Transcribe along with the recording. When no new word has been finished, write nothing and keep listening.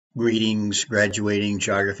Greetings, graduating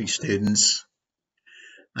geography students.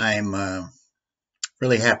 I'm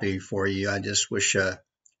really happy for you. I just wish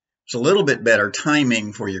it's a little bit better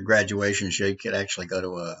timing for your graduation so you could actually go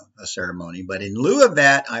to a ceremony. But in lieu of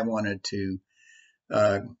that, I wanted to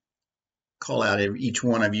uh, call out each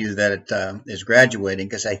one of you that is graduating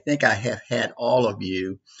because I think I have had all of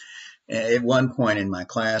you at one point in my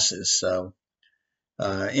classes. So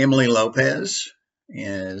Emily Lopez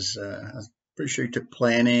is, I'm pretty sure you took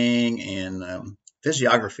planning and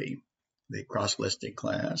physiography, the cross-listed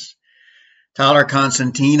class. Tyler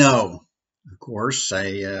Constantino, of course,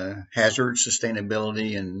 a hazard,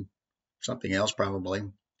 sustainability, and something else probably.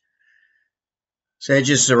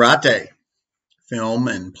 Sages Zarate, film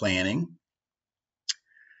and planning.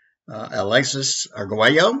 Alexis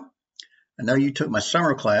Arguello, I know you took my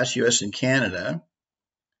summer class, U.S. and Canada.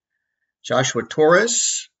 Joshua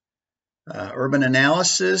Torres, urban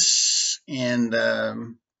analysis and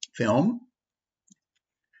film.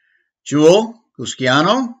 Jewel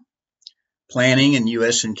Gusciano, planning in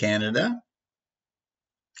U.S. and Canada.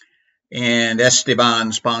 And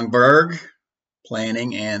Esteban Spongberg,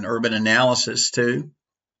 planning and urban analysis too.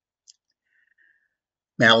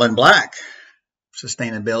 Madeline Black,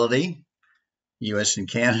 sustainability, U.S. and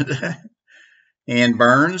Canada. Ann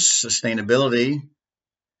Burns, sustainability.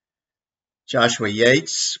 Joshua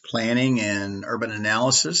Yates, planning and urban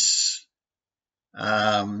analysis.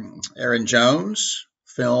 Aaron Jones,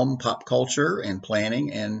 film, pop culture, and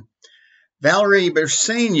planning. And Valerie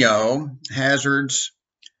Berseno, hazards,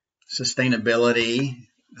 sustainability.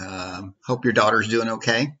 Hope your daughter's doing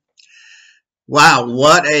okay. Wow,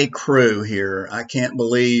 what a crew here. I can't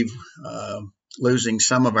believe losing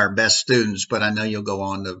some of our best students, but I know you'll go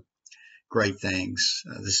on to great things.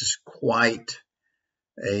 This is quite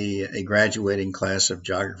a graduating class of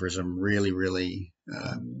geographers. I'm really, really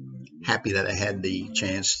happy that I had the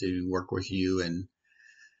chance to work with you and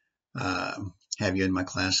have you in my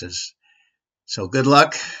classes. So good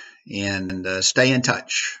luck and stay in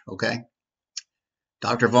touch, okay?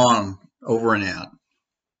 Dr. Vaughan, over and out.